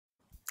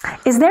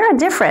Is there a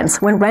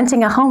difference when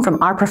renting a home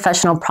from our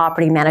professional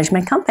property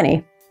management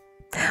company?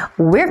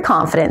 We're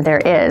confident there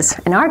is,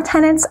 and our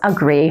tenants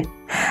agree.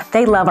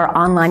 They love our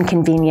online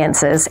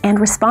conveniences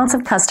and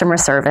responsive customer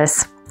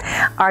service.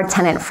 Our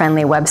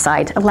tenant-friendly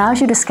website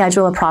allows you to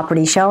schedule a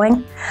property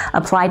showing,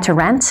 apply to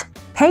rent,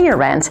 pay your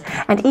rent,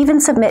 and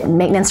even submit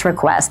maintenance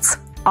requests,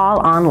 all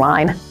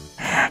online.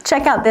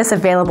 Check out this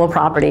available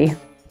property.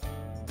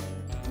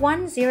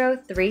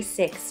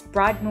 1036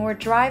 Broadmoor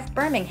Drive,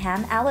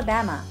 Birmingham,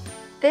 Alabama.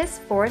 This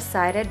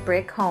four-sided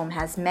brick home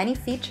has many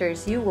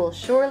features you will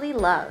surely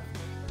love.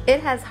 It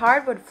has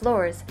hardwood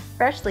floors,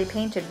 freshly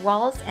painted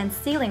walls, and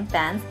ceiling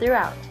fans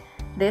throughout.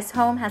 This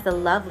home has a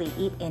lovely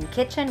eat-in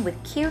kitchen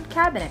with cute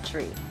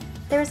cabinetry.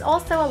 There is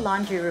also a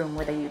laundry room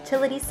with a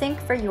utility sink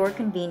for your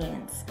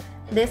convenience.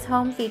 This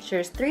home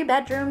features 3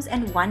 bedrooms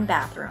and 1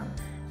 bathroom.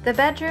 The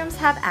bedrooms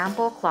have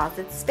ample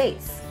closet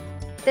space.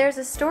 There's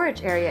a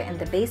storage area in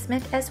the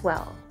basement as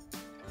well.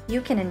 You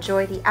can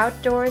enjoy the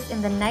outdoors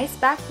in the nice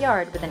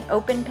backyard with an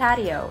open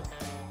patio.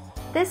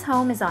 This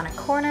home is on a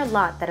corner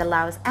lot that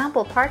allows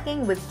ample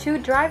parking with 2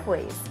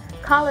 driveways.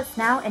 Call us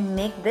now and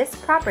make this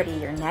property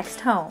your next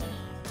home.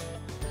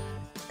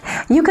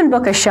 You can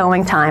book a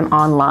showing time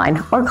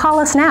online or call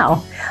us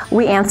now.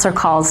 We answer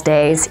calls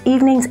days,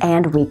 evenings,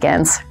 and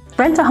weekends.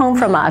 Rent a home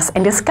from us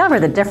and discover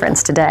the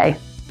difference today.